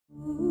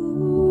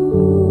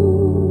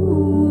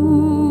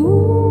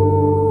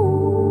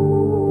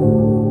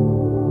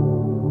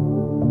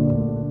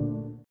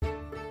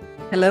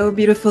Hello,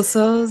 beautiful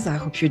souls. I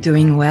hope you're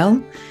doing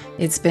well.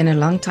 It's been a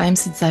long time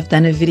since I've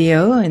done a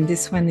video, and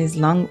this one is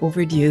long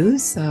overdue.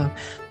 So,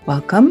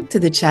 welcome to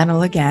the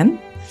channel again.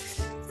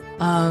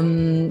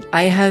 I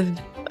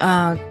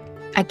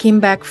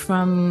came back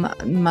from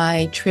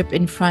my trip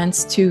in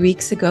France 2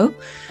 weeks ago.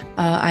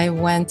 I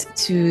went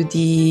to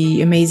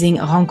the amazing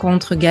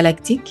Rencontres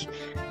Galactiques,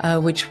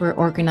 which were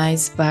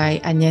organized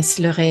by Agnès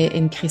Leray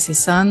and Chris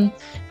Esson,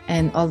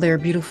 and all their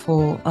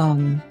beautiful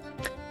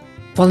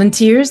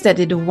volunteers that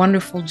did a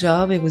wonderful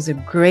job. It was a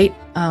great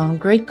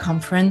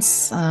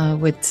conference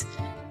with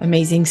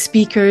amazing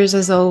speakers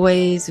as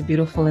always, a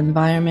beautiful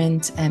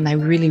environment, and I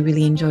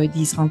really enjoyed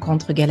these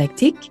Rencontres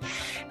Galactiques.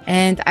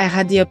 And I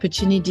had the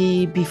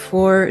opportunity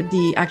before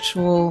the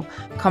actual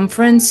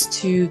conference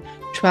to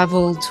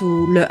travel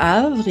to Le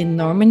Havre in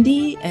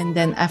Normandy, and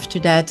then after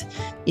that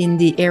in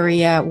the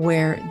area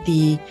where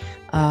the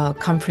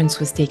conference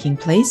was taking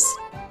place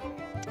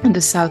in the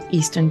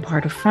southeastern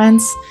part of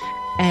France,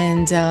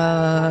 and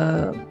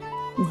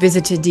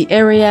visited the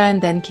area,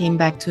 and then came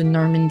back to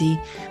Normandy,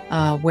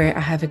 where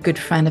I have a good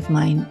friend of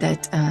mine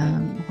that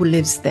who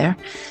lives there.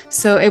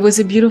 So it was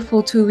a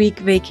beautiful 2-week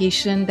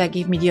vacation that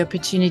gave me the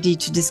opportunity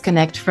to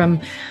disconnect from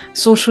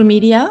social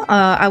media.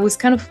 I was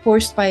kind of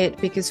forced by it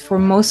because for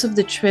most of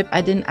the trip,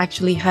 I didn't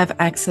actually have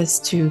access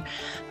to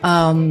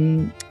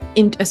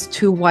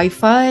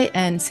Wi-Fi,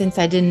 and since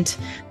I didn't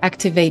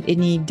activate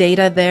any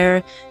data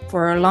there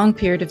for a long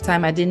period of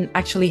time, I didn't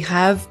actually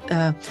have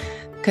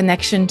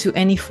connection to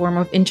any form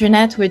of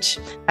internet, which,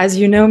 as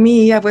you know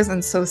me, I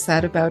wasn't so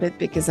sad about it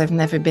because I've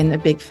never been a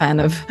big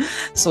fan of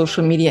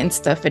social media and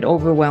stuff. It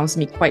overwhelms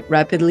me quite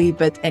rapidly.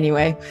 But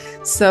anyway,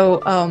 so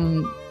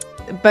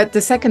but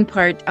the second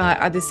part,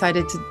 I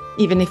decided to,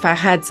 even if I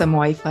had some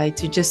Wi-Fi,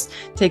 to just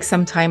take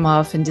some time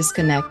off and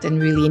disconnect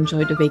and really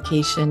enjoy the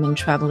vacation and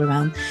travel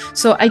around.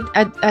 So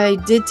I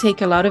did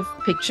take a lot of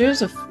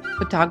pictures of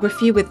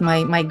photography with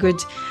my good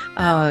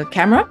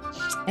camera.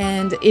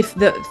 And if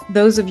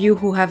those of you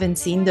who haven't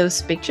seen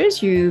those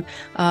pictures, you're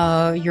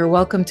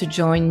welcome to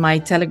join my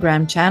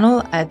Telegram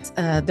channel at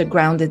the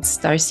Grounded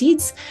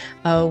Starseeds,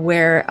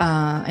 where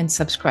and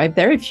subscribe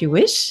there if you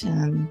wish.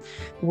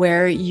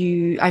 Where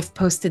I've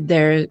posted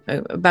there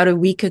about a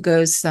week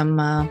ago some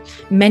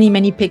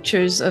many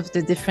pictures of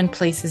the different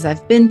places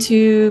I've been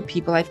to,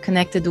 people I've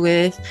connected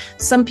with,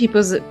 some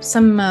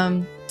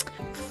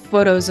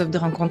photos of the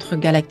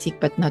Rencontres Galactiques,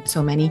 but not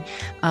so many,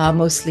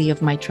 mostly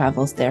of my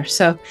travels there.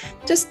 So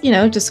just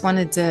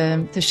wanted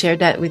to share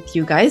that with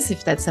you guys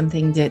if that's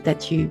something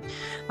that you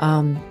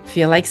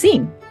feel like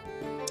seeing.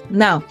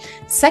 Now,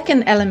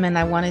 second element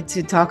I wanted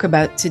to talk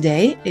about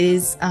today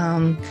is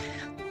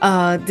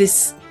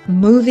this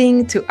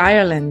moving to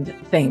Ireland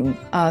thing.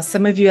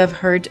 Some of you have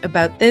heard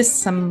about this,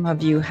 some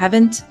of you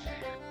haven't.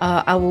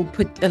 I will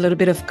put a little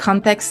bit of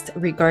context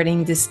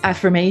regarding this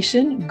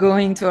affirmation,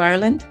 going to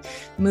Ireland,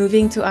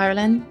 moving to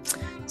Ireland.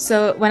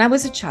 So when I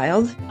was a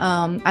child,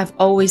 I've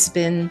always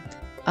been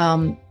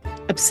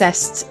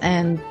obsessed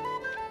and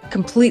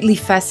completely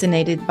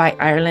fascinated by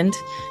Ireland,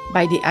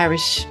 by the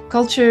Irish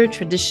culture,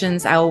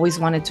 traditions. I always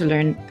wanted to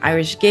learn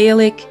Irish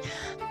Gaelic.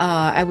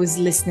 I was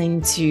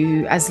listening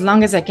to, as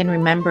long as I can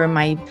remember,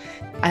 my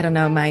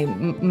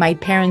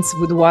parents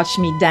would watch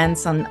me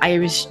dance on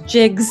Irish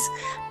jigs.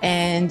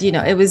 And,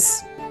 it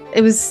was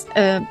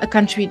a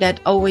country that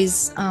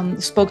always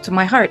spoke to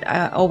my heart.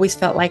 I always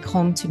felt like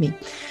home to me.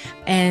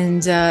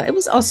 And it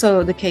was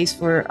also the case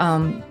for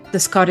the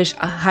Scottish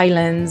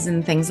Highlands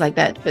and things like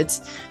that, but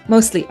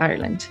mostly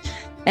Ireland.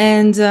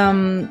 And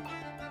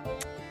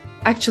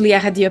actually, I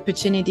had the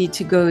opportunity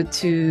to go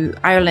to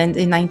Ireland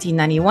in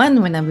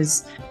 1991 when I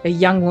was a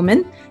young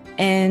woman.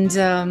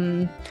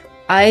 And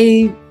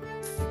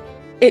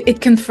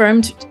it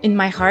confirmed in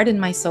my heart and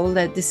my soul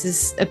that this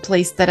is a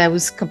place that I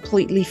was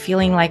completely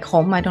feeling like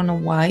home. I don't know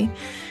why.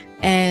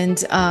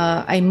 And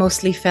I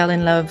mostly fell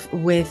in love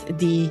with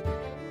the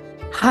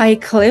high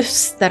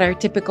cliffs that are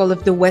typical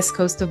of the west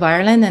coast of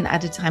Ireland. And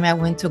at the time I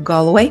went to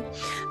Galway.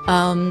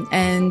 I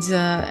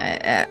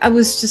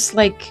was just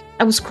like,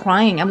 I was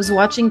crying. I was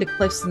watching the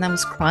cliffs and I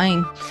was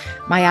crying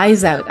my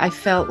eyes out. I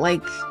felt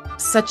like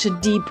such a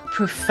deep,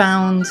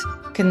 profound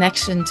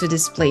connection to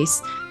this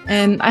place.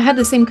 And I had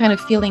the same kind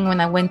of feeling when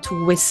I went to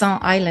Ouessant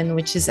Island,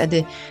 which is at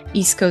the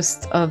east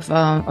coast of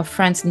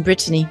France and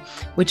Brittany,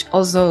 which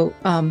also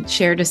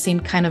share the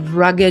same kind of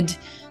rugged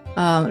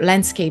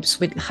landscapes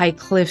with high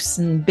cliffs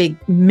and big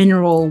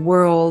mineral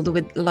world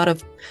with a lot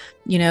of,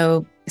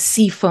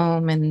 sea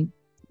foam and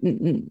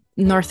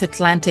North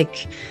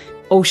Atlantic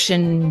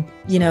Ocean,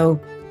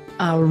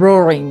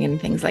 roaring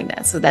and things like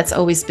that. So that's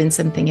always been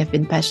something I've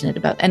been passionate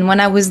about. And when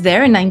I was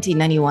there in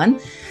 1991,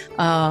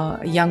 a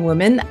young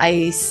woman,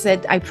 I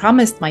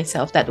promised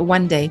myself that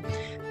one day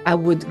I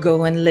would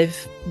go and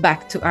live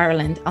back to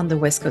Ireland on the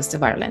west coast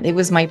of Ireland. It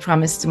was my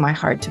promise to my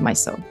heart, to my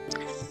soul.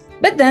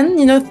 But then,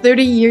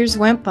 30 years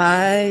went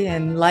by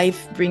and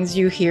life brings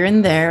you here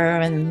and there.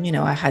 And,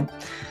 I had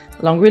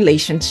long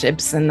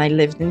relationships, and I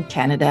lived in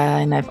Canada,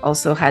 and I've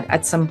also had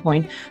at some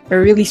point a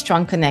really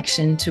strong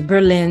connection to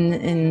Berlin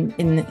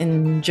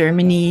in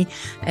Germany,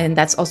 and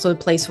that's also a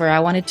place where I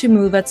wanted to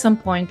move at some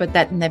point, but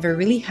that never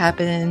really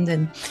happened.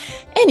 And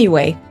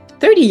anyway,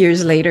 30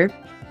 years later,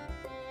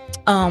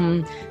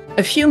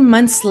 a few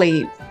months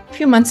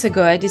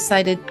ago, I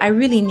decided I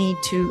really need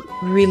to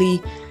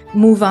really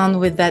move on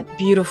with that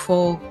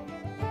beautiful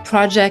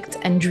project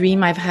and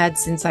dream I've had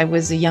since I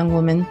was a young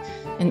woman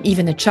and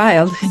even a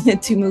child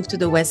to move to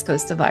the west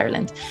coast of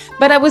Ireland.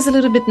 But I was a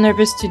little bit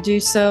nervous to do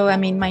so. I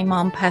mean, my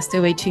mom passed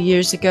away 2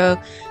 years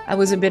ago. I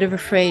was a bit of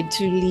afraid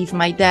to leave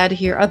my dad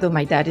here, although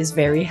my dad is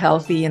very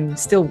healthy and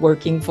still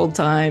working full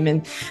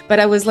time. But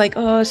I was like,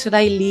 oh, should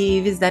I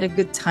leave? Is that a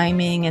good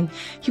timing? And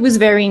he was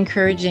very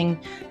encouraging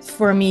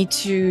for me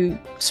to,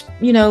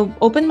 you know,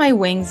 open my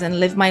wings and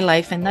live my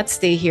life and not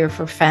stay here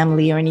for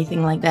family or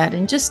anything like that,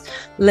 and just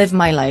live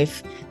my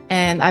life.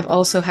 And I've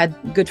also had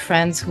good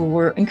friends who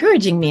were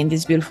encouraging me in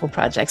this beautiful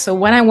project. So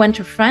when I went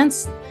to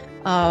France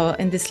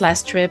in this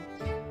last trip,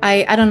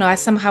 I don't know, I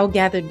somehow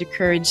gathered the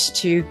courage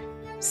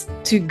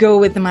to go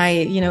with my,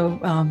 you know,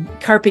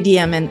 carpe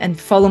diem and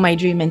follow my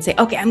dream and say,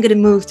 okay, I'm going to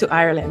move to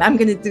Ireland. I'm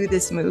going to do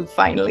this move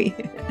finally.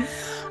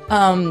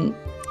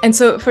 And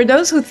so for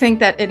those who think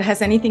that it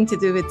has anything to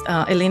do with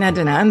Elena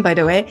Danaan, by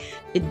the way,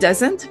 it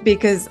doesn't,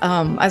 because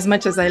as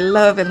much as I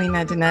love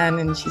Elena Danaan,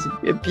 and she's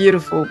a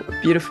beautiful,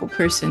 beautiful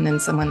person and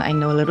someone I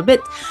know a little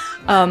bit,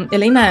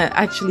 Elena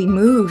actually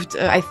moved,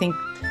 I think,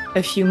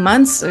 a few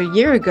months or a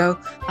year ago.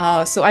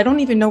 So I don't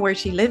even know where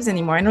she lives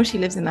anymore. I know she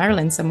lives in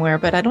Ireland somewhere,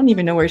 but I don't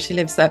even know where she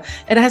lives. So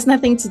it has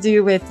nothing to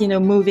do with, you know,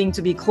 moving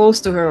to be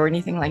close to her or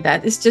anything like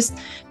that. It's just,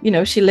 you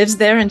know, she lives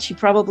there, and she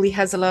probably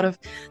has a lot of,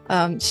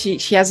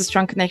 she has a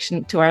strong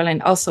connection to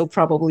Ireland also,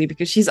 probably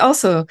because she's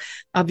also,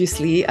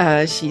 obviously,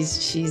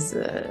 she's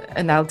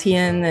an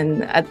Altian,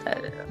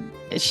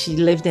 and she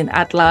lived in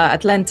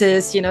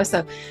Atlantis, you know,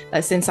 so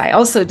since I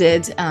also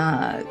did,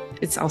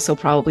 it's also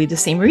probably the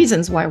same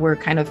reasons why we're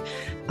kind of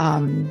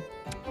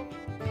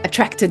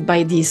attracted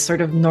by these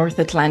sort of North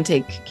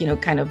Atlantic, you know,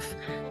 kind of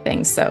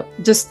things. So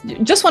just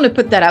want to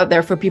put that out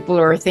there for people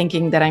who are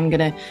thinking that I'm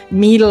going to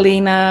meet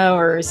Elena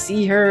or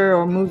see her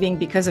or moving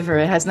because of her.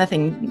 It has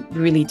nothing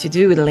really to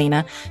do with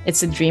Elena.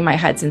 It's a dream I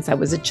had since I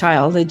was a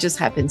child. It just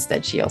happens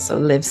that she also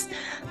lives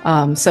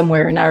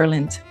somewhere in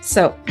Ireland.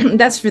 So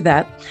that's for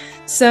that.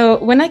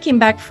 So when I came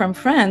back from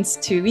France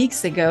 2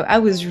 weeks ago, I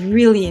was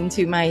really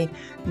into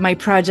my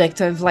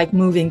project of like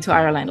moving to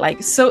Ireland,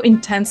 like so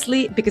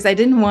intensely, because I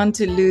didn't want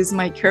to lose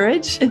my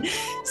courage.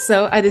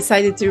 So I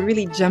decided to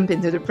really jump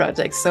into the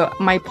project. So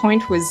my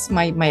point was,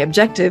 my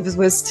objective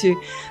was to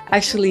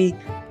actually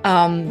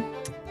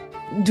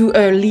do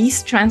a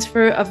lease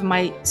transfer of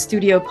my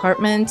studio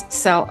apartment,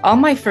 sell all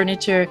my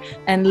furniture,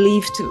 and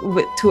leave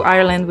to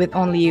Ireland with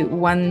only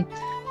one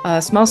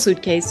small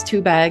suitcase,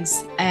 2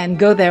 bags, and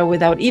go there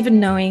without even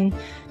knowing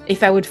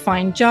if I would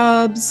find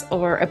jobs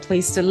or a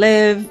place to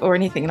live or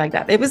anything like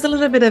that. It was a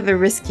little bit of a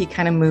risky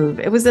kind of move.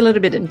 It was a little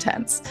bit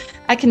intense.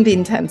 I can be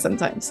intense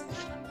sometimes.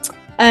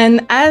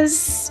 And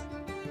as,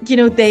 you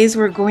know, days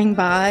were going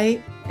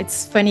by,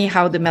 it's funny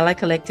how the Mela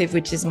Collective,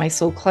 which is my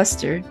soul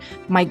cluster,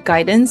 my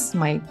guidance,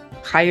 my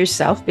higher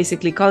self,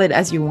 basically call it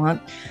as you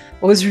want,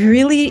 was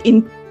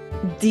really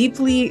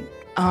deeply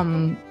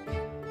kind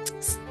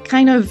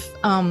of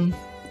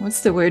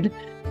what's the word,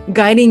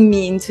 guiding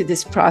me into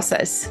this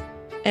process.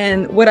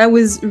 And what I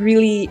was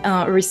really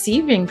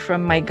receiving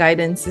from my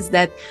guidance is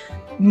that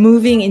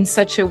moving in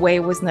such a way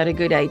was not a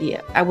good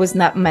idea. I was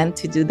not meant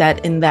to do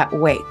that in that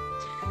way.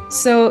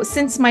 So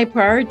since my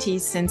priority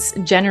since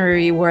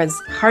January was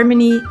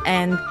harmony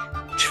and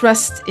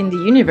trust in the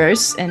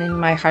universe and in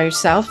my higher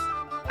self,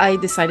 I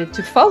decided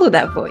to follow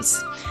that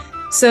voice.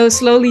 So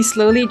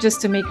slowly,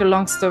 just to make a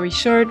long story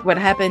short, what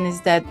happened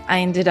is that I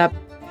ended up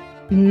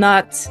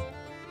not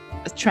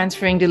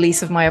transferring the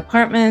lease of my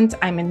apartment.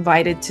 I'm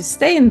invited to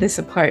stay in this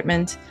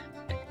apartment.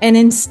 And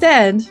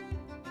instead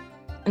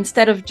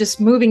of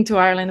just moving to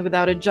Ireland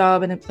without a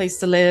job and a place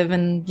to live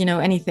and, you know,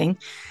 anything,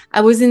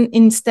 I was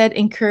instead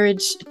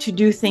encouraged to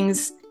do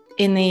things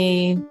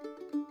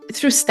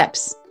through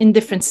steps, in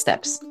different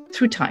steps,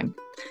 through time.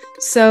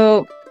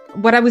 So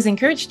what I was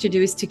encouraged to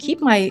do is to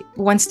keep my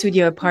one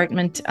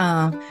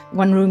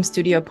room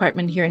studio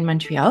apartment here in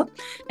Montreal,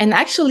 and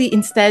actually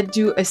instead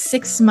do a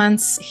 6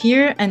 months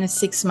here and a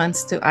 6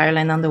 months to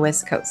Ireland on the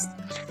West Coast.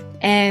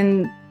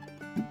 And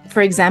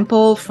for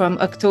example, from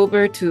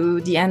October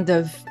to the end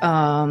of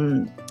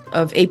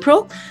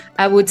April,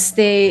 I would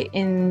stay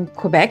in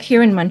Quebec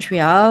here in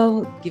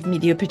Montreal, give me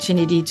the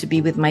opportunity to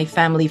be with my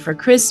family for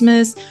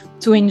Christmas,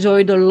 to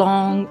enjoy the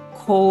long,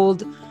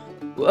 cold,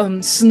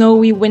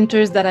 snowy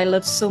winters that I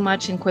love so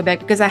much in Quebec,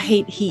 because I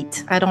hate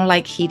heat. I don't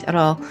like heat at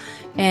all.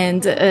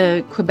 And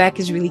Quebec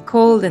is really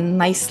cold and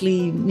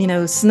nicely, you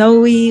know,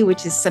 snowy,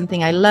 which is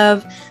something I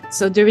love.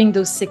 So during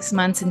those 6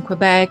 months in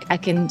Quebec, I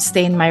can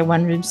stay in my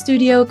one-room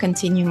studio,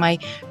 continue my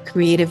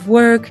creative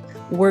work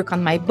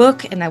on my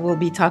book, and I will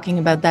be talking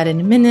about that in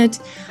a minute.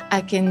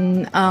 I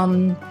can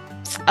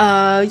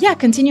yeah,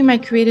 continue my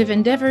creative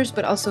endeavors,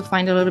 but also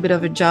find a little bit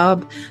of a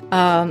job,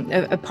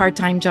 a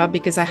part-time job,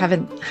 because I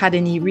haven't had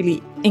any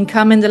really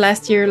income in the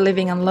last year,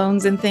 living on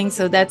loans and things.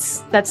 So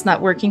that's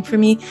not working for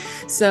me.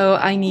 So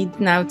I need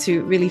now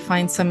to really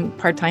find some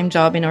part-time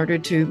job in order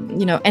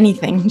to,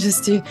 anything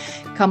just to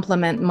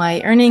complement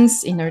my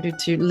earnings in order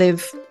to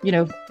live.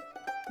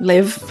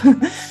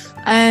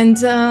 And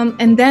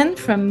then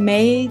from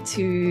May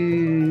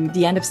to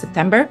the end of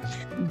September,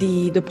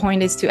 the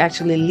point is to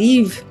actually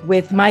leave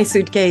with my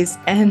suitcase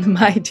and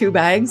my 2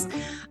 bags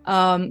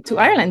to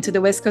Ireland, to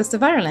the west coast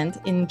of Ireland,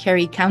 in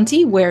Kerry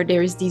County, where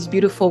there's these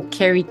beautiful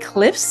Kerry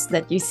cliffs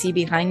that you see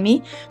behind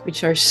me,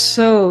 which are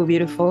so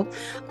beautiful.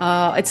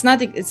 It's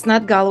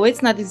not Galway.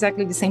 It's not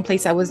exactly the same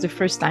place I was the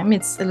first time.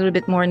 It's a little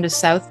bit more in the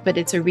south, but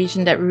it's a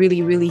region that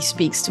really, really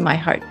speaks to my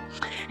heart.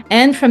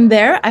 And from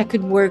there, I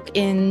could work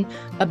in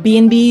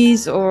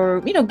B&Bs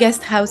or,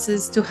 guest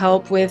houses to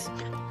help with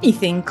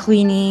anything,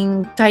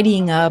 cleaning,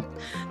 tidying up,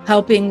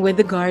 helping with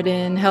the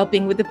garden,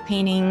 helping with the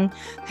painting,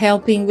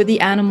 helping with the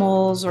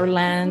animals or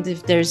land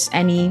if there's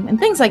any, and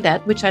things like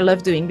that, which I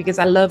love doing because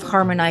I love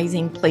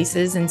harmonizing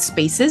places and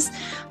spaces.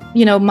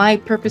 My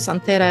purpose on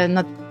Terra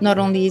not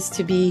only is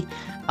to be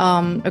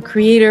a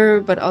creator,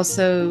 but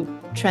also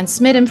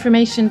transmit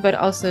information, but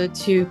also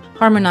to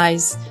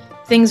harmonize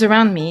things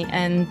around me.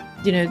 And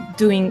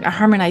doing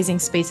harmonizing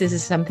spaces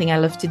is something I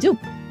love to do.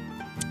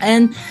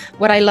 And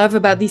what I love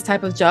about these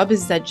type of jobs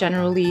is that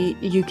generally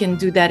you can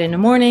do that in the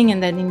morning,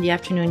 and then in the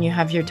afternoon you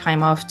have your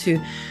time off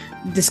to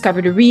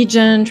discover the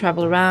region,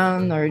 travel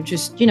around, or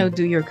just,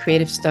 do your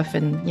creative stuff.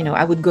 And,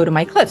 I would go to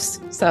my cliffs.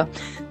 So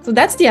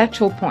that's the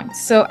actual point.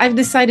 So I've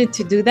decided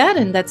to do that,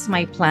 and that's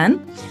my plan.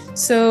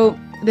 So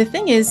the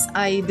thing is,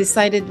 I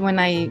decided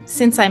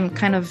since I'm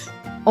kind of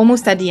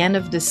almost at the end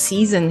of the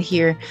season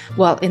here,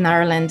 in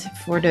Ireland,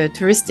 for the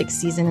touristic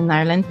season in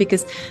Ireland,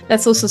 because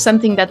that's also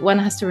something that one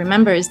has to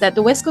remember, is that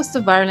the west coast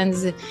of Ireland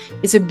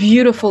is a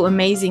beautiful,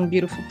 amazing,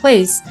 beautiful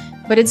place,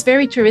 but it's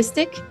very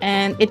touristic,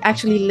 and it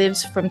actually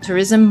lives from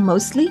tourism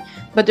mostly.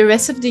 But the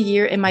rest of the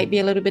year, it might be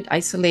a little bit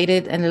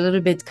isolated and a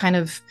little bit kind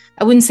of,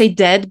 I wouldn't say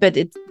dead, but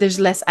there's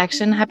less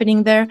action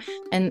happening there,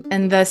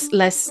 and thus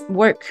less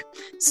work.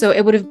 So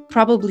it would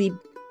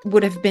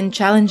have been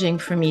challenging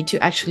for me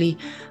to actually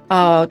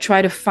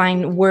try to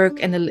find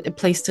work and a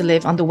place to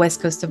live on the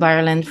west coast of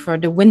Ireland for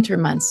the winter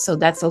months. So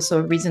that's also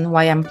a reason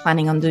why I'm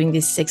planning on doing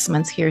this 6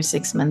 months here,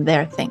 6 months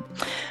there thing.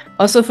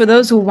 Also, for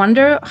those who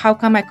wonder how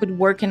come I could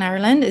work in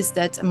Ireland, is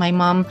that my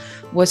mom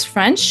was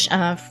French.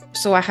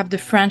 So I have the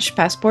French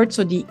passport,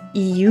 so the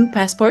EU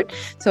passport.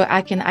 So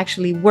I can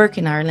actually work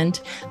in Ireland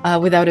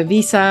without a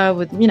visa,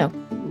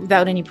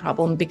 without any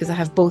problem, because I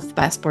have both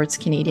passports,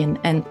 Canadian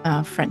and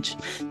French.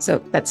 So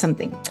that's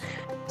something.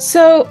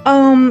 So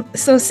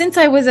since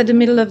I was at the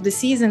middle of the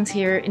seasons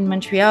here in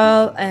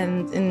Montreal,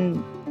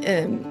 and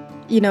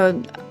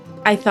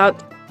I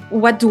thought,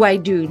 what do I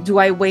do? Do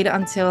I wait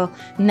until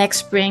next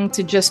spring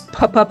to just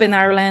pop up in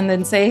Ireland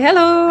and say,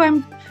 hello,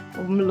 I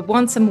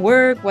want some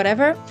work,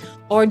 whatever?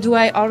 Or do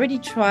I already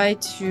try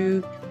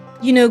to,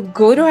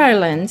 go to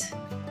Ireland,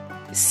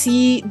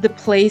 see the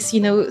place,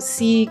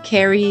 see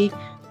Kerry,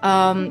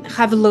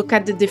 have a look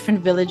at the different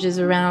villages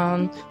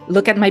around,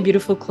 look at my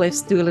beautiful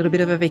cliffs, do a little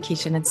bit of a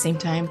vacation at the same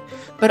time,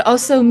 but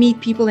also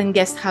meet people in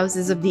guest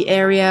houses of the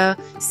area,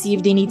 see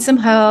if they need some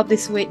help.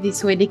 This way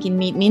they can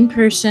meet me in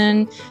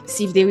person,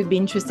 see if they would be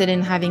interested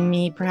in having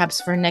me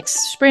perhaps for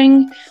next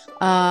spring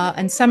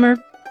and summer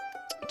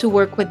to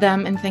work with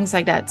them and things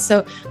like that.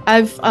 So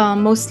I've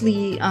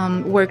mostly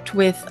worked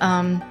with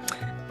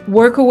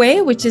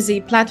Workaway, which is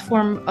a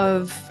platform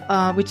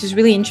which is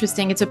really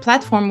interesting. It's a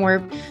platform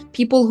where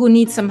people who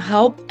need some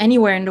help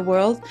anywhere in the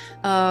world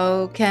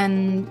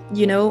can,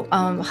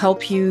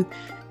 help you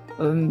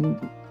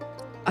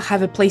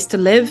have a place to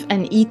live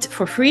and eat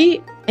for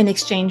free in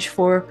exchange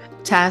for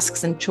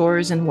tasks and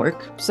chores and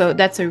work. So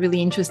that's a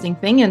really interesting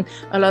thing. And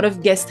a lot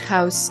of guest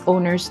house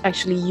owners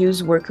actually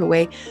use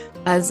Workaway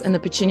as an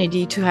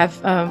opportunity to have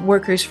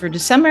workers for the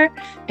summer,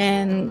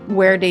 and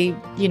where they,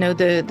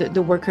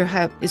 the worker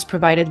is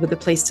provided with a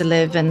place to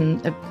live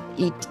and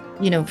eat,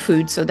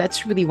 food. So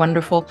that's really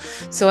wonderful.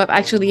 So I've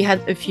actually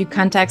had a few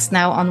contacts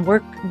now on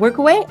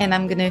Workaway, and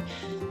I'm gonna.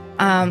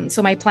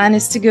 So my plan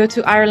is to go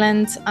to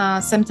Ireland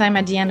sometime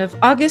at the end of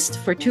August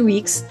for 2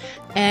 weeks,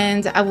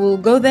 and I will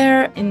go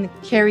there in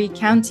Kerry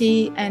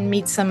County and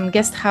meet some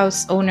guest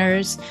house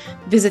owners,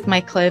 visit my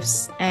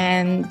cliffs,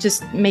 and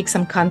just make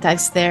some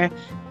contacts there.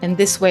 And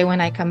this way,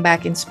 when I come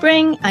back in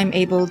spring, I'm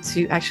able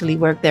to actually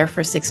work there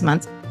for 6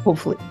 months,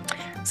 hopefully.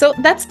 So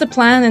that's the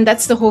plan, and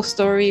that's the whole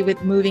story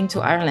with moving to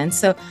Ireland.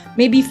 So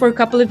maybe for a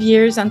couple of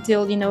years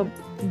until,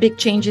 big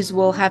changes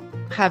will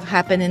have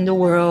happened in the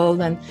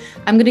world, and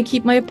I'm going to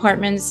keep my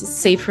apartments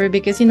safer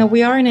because,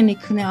 we are in an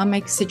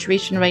economic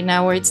situation right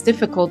now where it's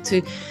difficult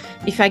to,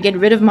 if I get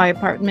rid of my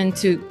apartment,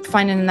 to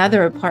find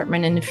another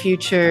apartment in the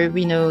future,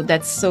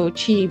 that's so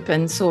cheap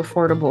and so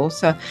affordable.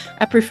 So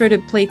I prefer to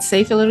play it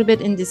safe a little bit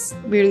in this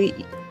really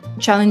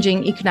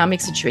challenging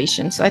economic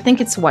situation. So I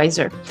think it's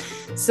wiser.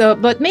 So,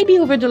 but maybe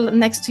over the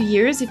next 2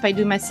 years, if I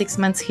do my 6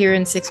 months here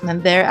and 6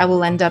 months there, I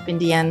will end up in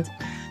the end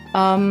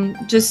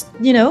just,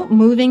 you know,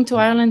 moving to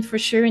Ireland for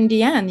sure in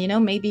the end, you know,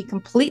 maybe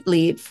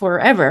completely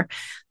forever.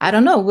 I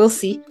don't know. We'll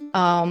see.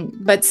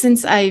 But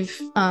since I've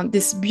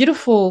this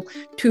beautiful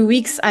 2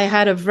 weeks I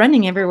had of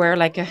running everywhere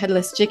like a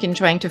headless chicken,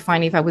 trying to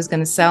find if I was going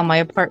to sell my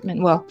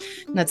apartment. Well,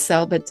 not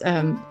sell, but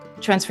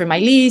transfer my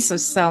lease or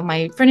sell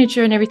my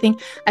furniture and everything.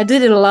 I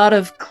did a lot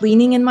of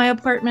cleaning in my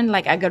apartment.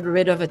 Like I got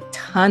rid of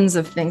tons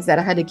of things that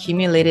I had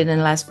accumulated in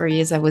the last 4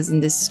 years I was in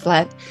this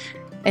flat.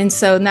 And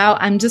so now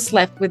I'm just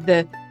left with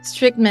the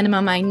strict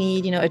minimum I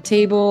need, you know, a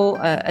table,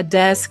 a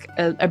desk,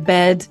 a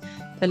bed,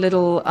 a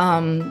little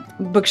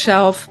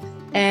bookshelf,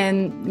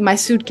 and my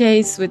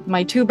suitcase with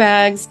my 2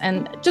 bags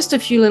and just a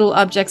few little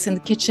objects in the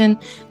kitchen.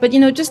 But, you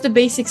know, just the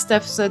basic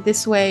stuff. So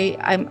this way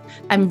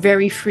I'm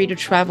very free to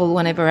travel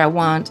whenever I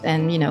want.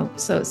 And, you know,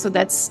 so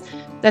that's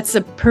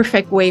a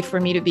perfect way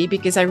for me to be,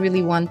 because I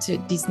really want to,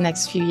 these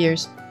next few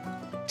years,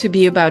 to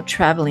be about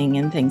traveling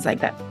and things like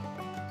that.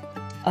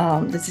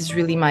 This is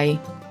really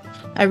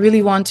I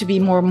really want to be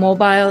more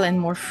mobile and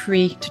more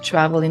free to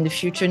travel in the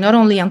future, not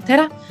only on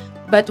Terra,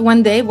 but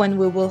one day when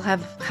we will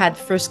have had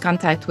first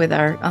contact with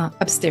our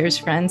upstairs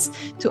friends,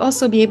 to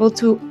also be able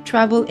to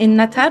travel in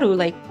Nataru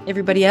like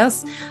everybody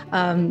else,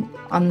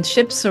 on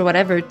ships or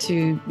whatever,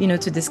 to, you know,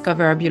 to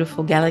discover our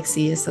beautiful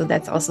galaxy. So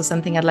that's also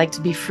something I'd like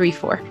to be free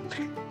for.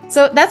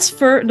 So that's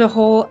for the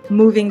whole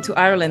moving to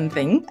Ireland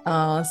thing.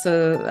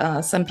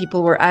 Some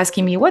people were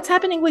asking me, what's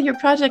happening with your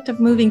project of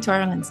moving to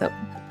Ireland? So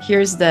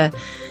here's the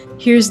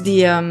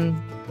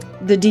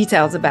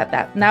details about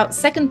that. Now,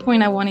 second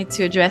point I wanted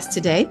to address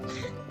today,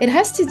 it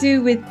has to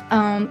do with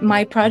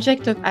my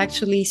project of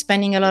actually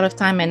spending a lot of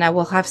time, and I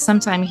will have some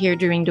time here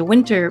during the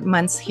winter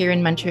months here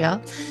in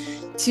Montreal.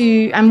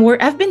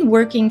 I've been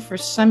working for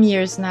some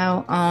years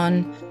now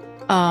on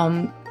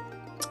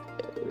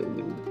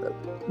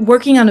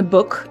working on a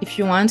book, if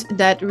you want,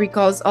 that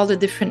recalls all the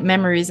different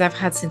memories I've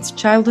had since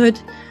childhood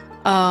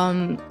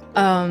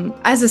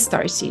as a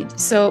starseed.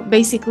 So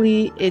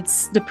basically,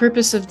 it's the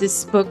purpose of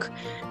this book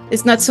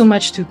is not so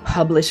much to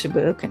publish a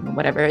book and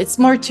whatever. It's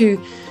more to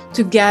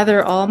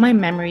gather all my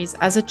memories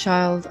as a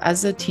child,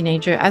 as a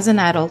teenager, as an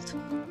adult,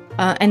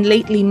 and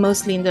lately,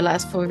 mostly in the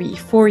last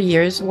 4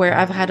 years, where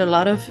I've had a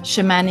lot of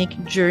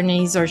shamanic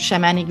journeys or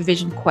shamanic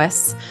vision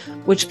quests,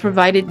 which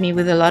provided me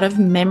with a lot of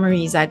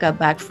memories I got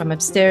back from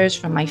upstairs,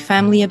 from my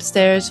family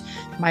upstairs,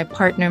 my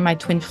partner, my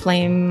twin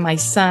flame, my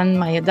son,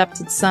 my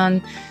adopted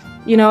son,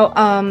 you know,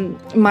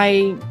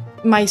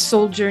 my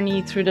soul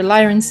journey through the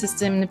Lyran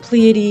system, the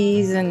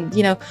Pleiades, and,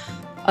 you know,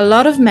 a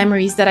lot of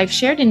memories that I've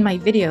shared in my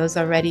videos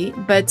already,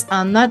 but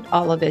not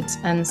all of it.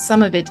 And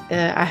some of it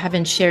I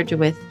haven't shared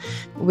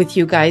with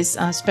you guys,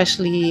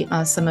 especially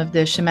some of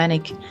the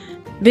shamanic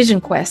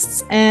vision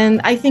quests.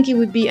 And I think it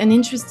would be an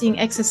interesting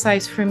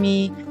exercise for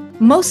me.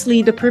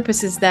 Mostly the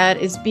purpose is that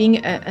is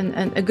being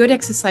a good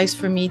exercise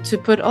for me to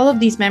put all of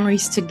these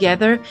memories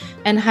together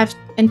and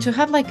to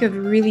have like a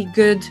really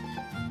good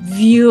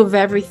view of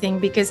everything,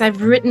 because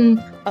I've written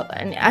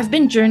and I've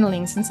been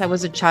journaling since I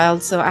was a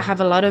child, so I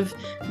have a lot of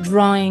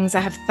drawings,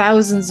 I have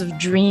thousands of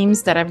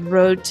dreams that I've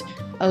wrote,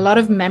 a lot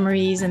of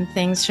memories and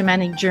things,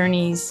 shamanic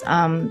journeys,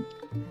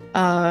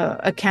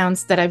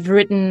 accounts that I've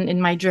written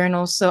in my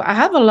journal. So I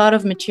have a lot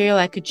of material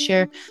I could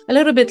share, a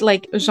little bit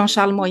like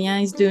Jean-Charles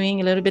Moyen is doing,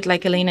 a little bit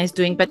like Elena is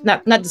doing, but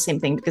not the same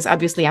thing, because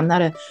obviously I'm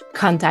not a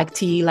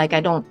contactee, like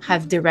I don't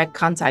have direct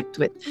contact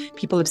with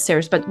people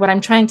upstairs. But what I'm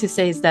trying to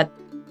say is that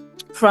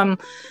from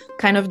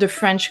kind of the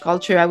French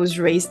culture I was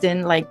raised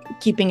in, like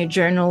keeping a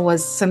journal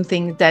was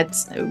something that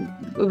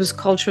it was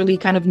culturally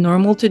kind of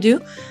normal to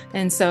do.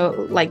 And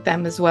so like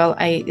them as well,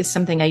 it's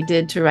something I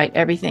did to write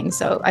everything.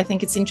 So I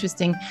think it's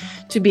interesting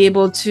to be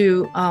able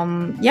to,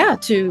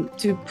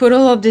 to put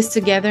all of this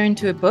together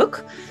into a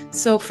book.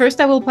 So first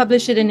I will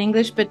publish it in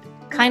English, but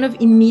kind of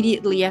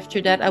immediately after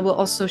that, I will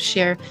also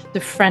share the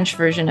French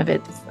version of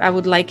it. I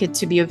would like it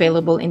to be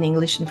available in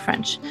English and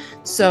French.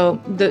 So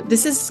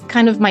this is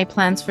kind of my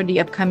plans for the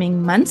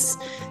upcoming months.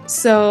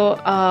 So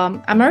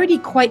I'm already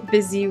quite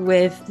busy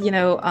with,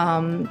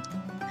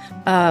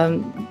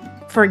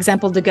 for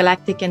example, the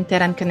Galactic and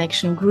Terran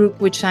Connection group,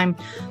 which I'm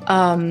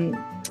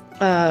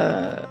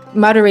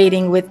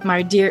moderating with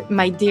my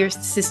dear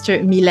sister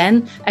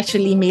Mylène.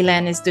 Actually,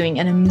 Mylène is doing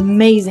an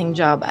amazing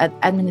job at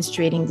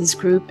administrating this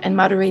group and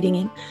moderating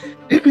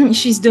it.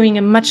 She's doing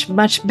a much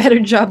better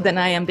job than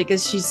I am,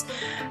 because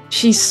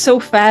she's so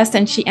fast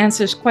and she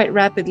answers quite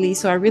rapidly.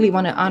 So I really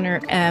want to honor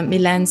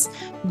Mylène's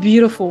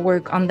beautiful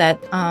work on that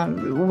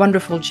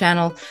wonderful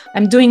channel.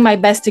 I'm doing my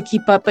best to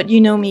keep up, but you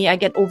know me, I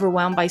get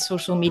overwhelmed by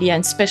social media,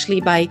 and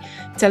especially by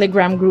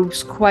Telegram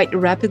groups quite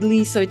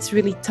rapidly. So it's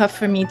really tough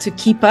for me to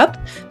keep up,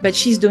 but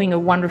she's doing a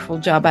wonderful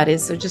job at it.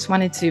 So just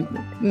wanted to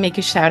make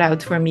a shout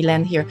out for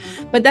Mylène here.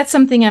 But that's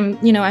something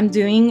I'm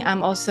doing.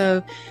 I'm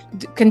also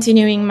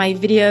continuing my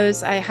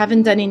videos. I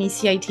haven't done any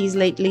CITs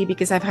lately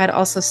because I've had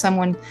also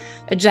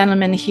a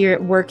gentleman here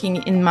working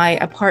in my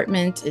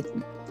apartment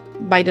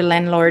by the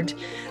landlord,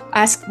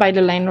 asked by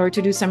the landlord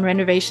to do some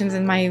renovations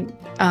in my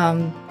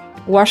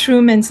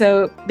washroom, and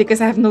so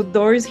because I have no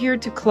doors here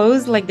to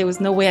close, like there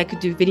was no way I could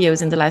do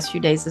videos in the last few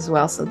days as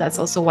well. So that's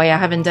also why I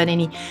haven't done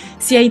any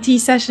CIT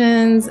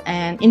sessions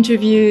and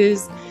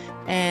interviews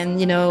and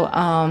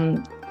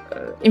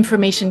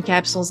information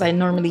capsules I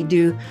normally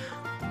do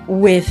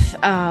with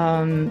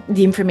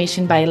the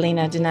information by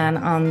Elena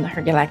Dunan on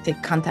her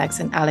galactic contacts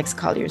and Alex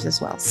Collier's as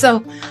well.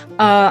 So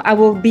I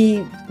will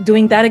be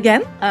doing that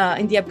again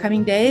in the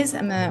upcoming days.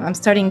 And I'm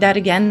starting that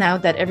again now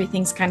that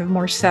everything's kind of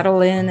more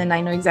settled in and I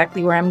know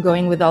exactly where I'm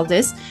going with all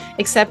this,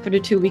 except for the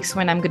 2 weeks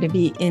when I'm going to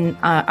be in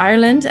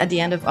Ireland at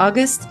the end of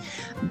August.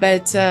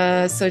 But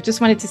so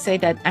just wanted to say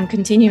that I'm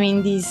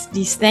continuing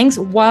these things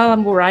while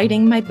I'm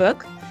writing my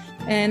book,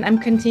 and I'm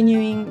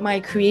continuing my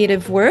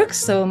creative work.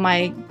 So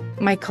my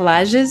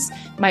collages,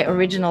 my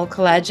original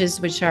collages,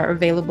 which are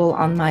available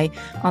on my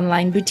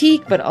online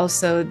boutique, but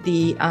also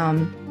the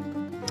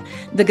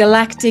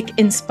galactic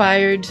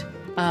inspired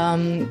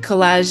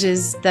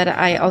collages that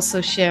I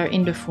also share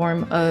in the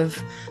form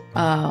of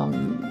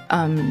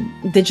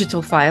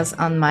digital files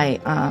on my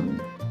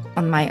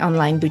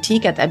online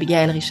boutique at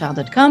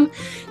abigailrichard.com.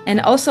 And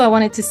also I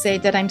wanted to say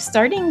that I'm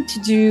starting to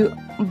do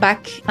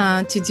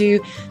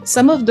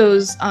some of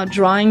those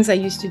drawings I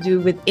used to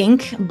do with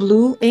ink,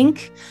 blue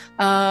ink,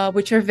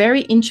 which are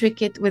very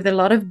intricate with a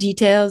lot of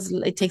details.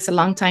 It takes a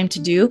long time to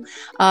do.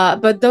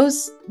 But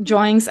those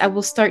drawings I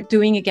will start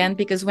doing again,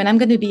 because when I'm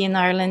going to be in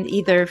Ireland,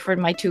 either for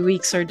my 2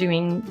 weeks or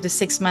during the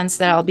 6 months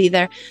that I'll be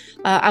there,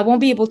 I won't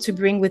be able to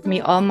bring with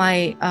me all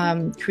my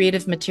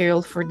creative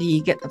material for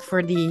the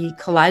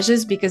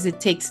collages, because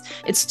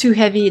it's too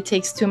heavy. It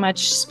takes too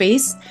much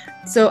space.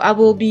 So I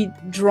will be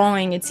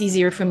drawing. It's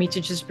easier for me to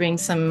just bring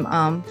some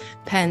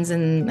pens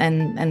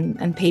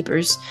and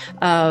papers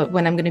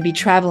when I'm going to be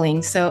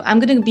traveling. So I'm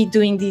going to be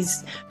doing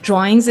these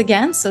drawings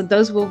again. So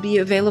those will be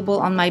available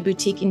on my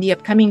boutique in the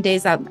upcoming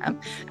days.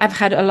 I've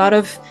had a lot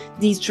of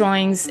these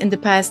drawings in the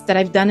past that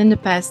I've done in the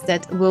past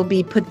that will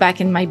be put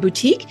back in my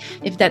boutique.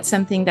 If that's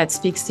something that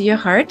speaks to your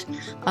heart,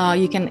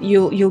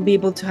 you'll be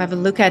able to have a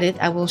look at it.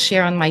 I will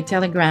share on my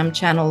Telegram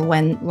channel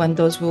when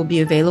those will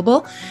be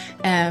available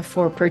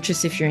for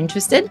purchase if you're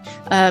interested.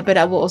 But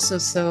I will also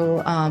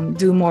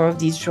do more of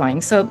these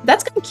drawings. So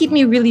that's going to keep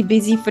me really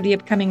busy for the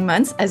upcoming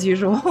months, as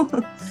usual,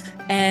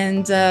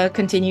 and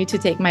continue to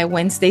take my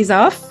Wednesdays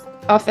off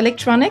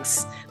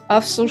electronics,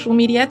 off social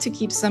media, to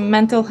keep some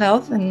mental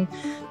health and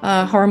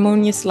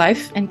harmonious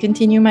life, and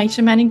continue my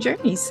shamanic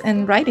journeys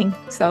and writing.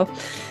 So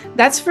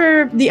that's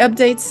for the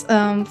updates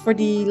for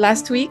the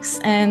last weeks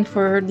and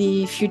for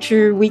the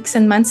future weeks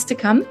and months to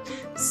come.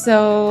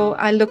 So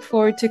I look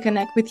forward to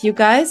connect with you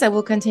guys. I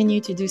will continue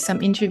to do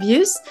some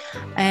interviews.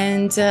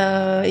 And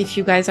if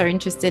you guys are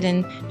interested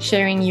in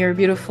sharing your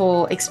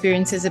beautiful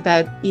experiences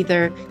about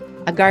either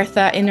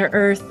Agartha, Inner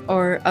Earth,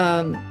 or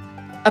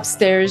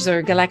upstairs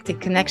or galactic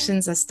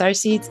connections as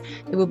starseeds,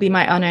 it will be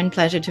my honor and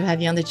pleasure to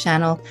have you on the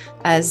channel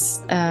as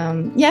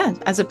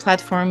a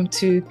platform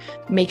to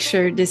make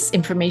sure this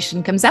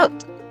information comes out.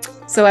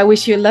 So I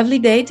wish you a lovely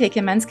day. Take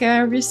immense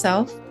care of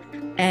yourself,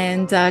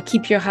 and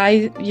keep your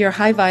high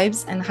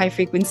vibes and high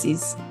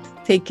frequencies.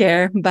 Take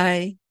care.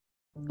 Bye.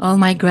 All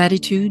my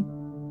gratitude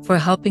for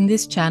helping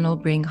this channel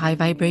bring high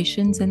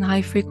vibrations and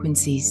high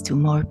frequencies to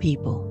more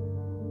people.